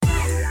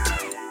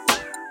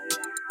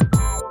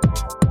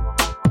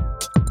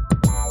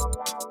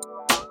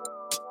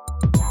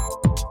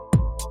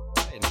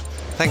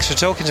Thanks for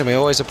talking to me.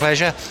 Always a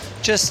pleasure.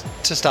 Just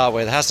to start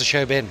with, how's the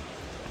show been?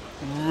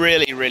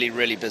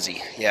 Really busy.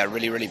 Yeah,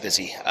 really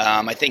busy.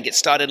 I think it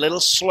started a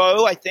little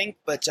slow,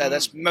 but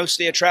that's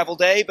mostly a travel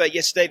day. But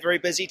yesterday, very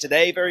busy.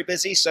 Today, very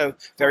busy. So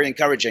very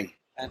encouraging.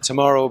 And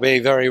tomorrow will be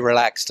very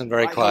relaxed and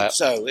very quiet. I hope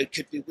so it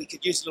could be. We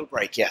could use a little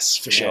break. Yes,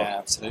 for sure. Yeah,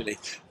 absolutely.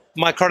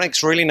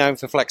 Mycronic's really known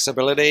for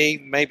flexibility,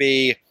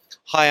 maybe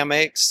higher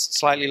mix,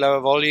 slightly lower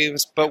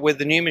volumes. But with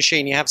the new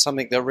machine, you have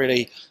something that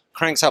really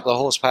cranks up the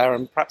horsepower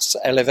and perhaps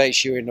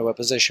elevates you into a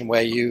position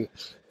where you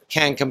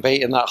can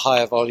compete in that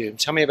higher volume.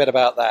 Tell me a bit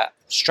about that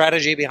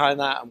strategy behind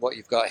that and what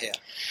you've got here.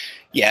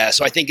 Yeah,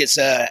 so I think it's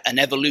an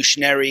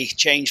evolutionary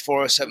change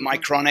for us at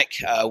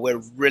Mycronic.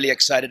 We're really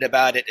excited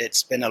about it.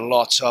 It's been a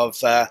lot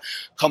of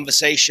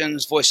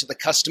conversations, voice of the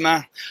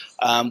customer.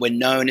 We're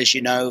known, as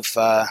you know,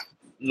 for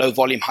low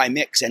volume, high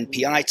mix,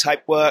 NPI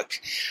type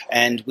work.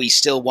 And we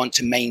still want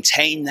to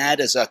maintain that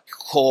as a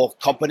core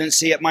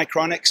competency at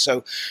Mycronic.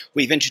 So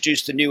we've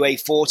introduced the new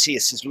A40.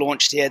 This is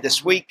launched here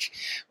this week,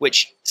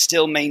 which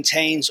still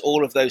maintains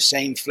all of those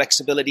same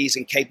flexibilities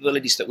and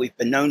capabilities that we've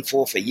been known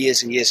for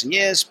years and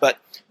years. But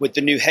with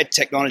the new head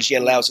technology,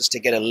 it allows us to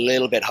get a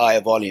little bit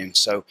higher volume.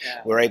 So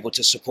we're able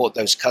to support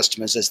those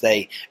customers as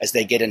they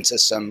get into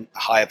some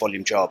higher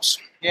volume jobs.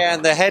 Yeah,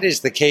 and the head is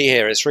the key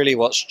here. It's really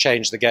what's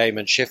changed the game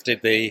and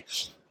shifted the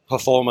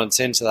performance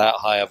into that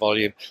higher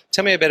volume.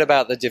 Tell me a bit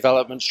about the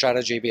development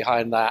strategy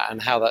behind that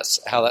and how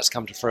that's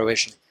come to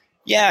fruition.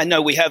 Yeah,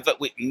 no, we have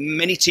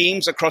many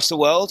teams across the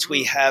world.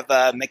 We have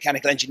a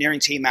mechanical engineering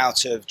team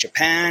out of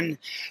Japan,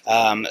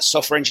 a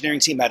software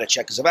engineering team out of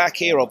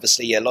Czechoslovakia,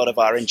 obviously a lot of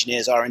our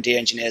engineers, R&D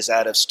engineers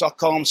out of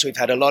Stockholm. So we've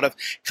had a lot of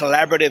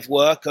collaborative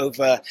work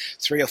over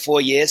 3 or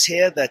 4 years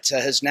here that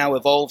has now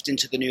evolved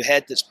into the new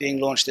head that's being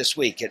launched this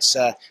week. It's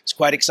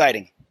quite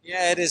exciting.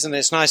 Yeah, it is, and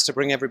it's nice to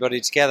bring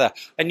everybody together.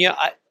 And yeah,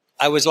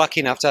 I was lucky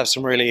enough to have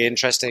some really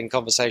interesting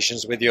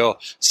conversations with your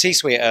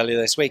C-suite earlier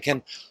this week,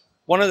 and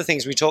one of the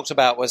things we talked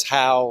about was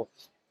how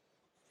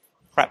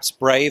perhaps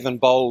brave and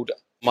bold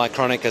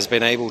Mycronic has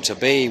been able to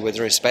be with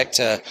respect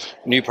to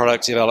new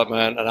product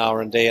development and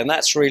R&D, and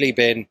that's really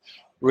been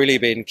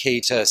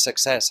key to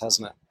success,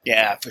 hasn't it?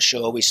 Yeah, for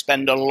sure. We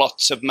spend a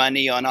lot of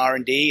money on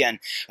R&D, and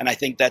I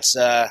think that's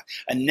a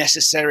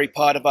necessary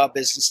part of our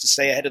business to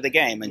stay ahead of the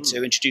game and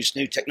to introduce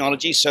new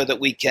technology so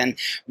that we can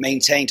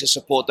maintain to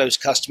support those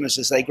customers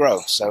as they grow.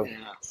 So,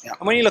 yeah.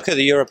 And when you look at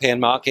the European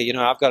market,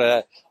 I've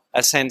got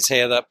a sense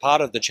here that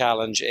part of the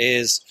challenge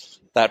is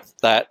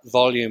that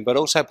volume, but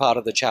also part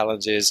of the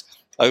challenge is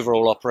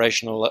overall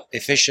operational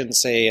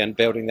efficiency and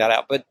building that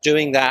out, but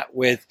doing that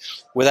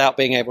without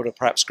being able to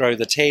perhaps grow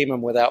the team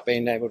and without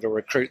being able to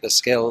recruit the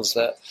skills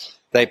that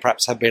they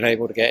perhaps have been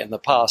able to get in the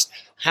past.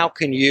 How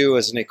can you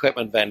as an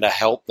equipment vendor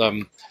help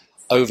them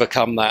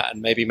overcome that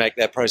and maybe make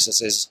their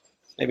processes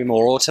maybe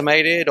more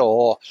automated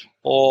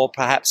or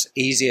perhaps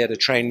easier to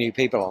train new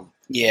people on?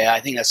 Yeah,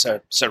 I think that's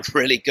a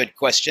really good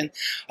question.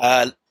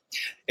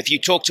 If you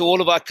talk to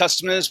all of our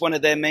customers, one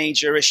of their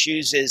major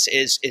issues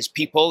is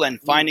people and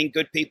finding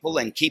good people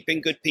and keeping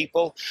good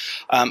people.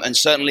 And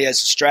certainly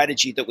as a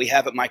strategy that we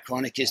have at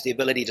Mycronic is the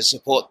ability to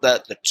support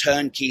the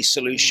turnkey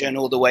solution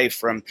all the way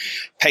from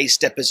paste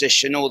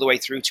deposition all the way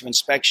through to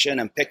inspection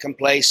and pick and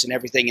place and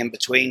everything in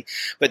between.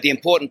 But the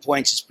important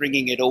point is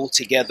bringing it all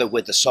together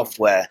with the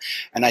software.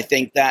 And I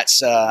think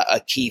that's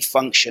a key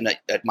function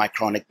at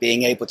Mycronic,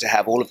 being able to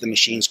have all of the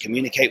machines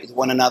communicate with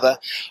one another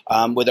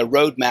with a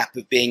roadmap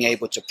of being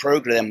able to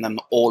program them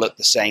all at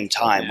the same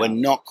time. We're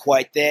not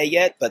quite there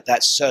yet, but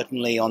that's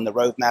certainly on the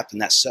roadmap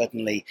and that's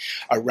certainly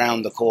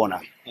around the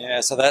corner. Yeah,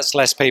 so that's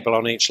less people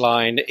on each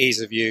line, ease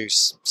of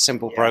use,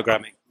 simple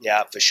programming.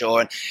 Yeah, for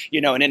sure.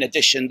 And in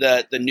addition,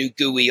 the new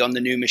GUI on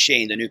the new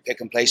machine, the new pick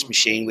and place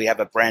machine, we have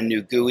a brand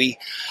new GUI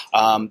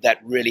that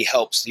really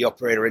helps the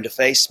operator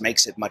interface,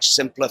 makes it much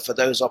simpler for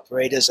those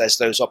operators. As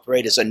those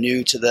operators are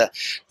new to the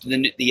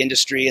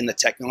industry and the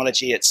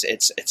technology, it's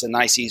a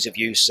nice ease of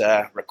use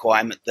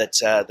requirement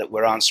that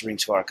we're answering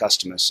to our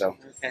customers. So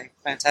okay,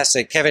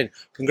 fantastic, Kevin.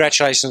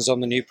 Congratulations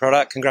on the new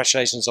product.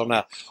 Congratulations on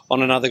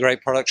another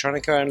great product,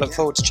 Tronica, and look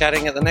forward to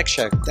chatting at the next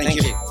show.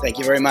 Thank you. Thank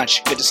you very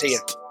much. Good to see you.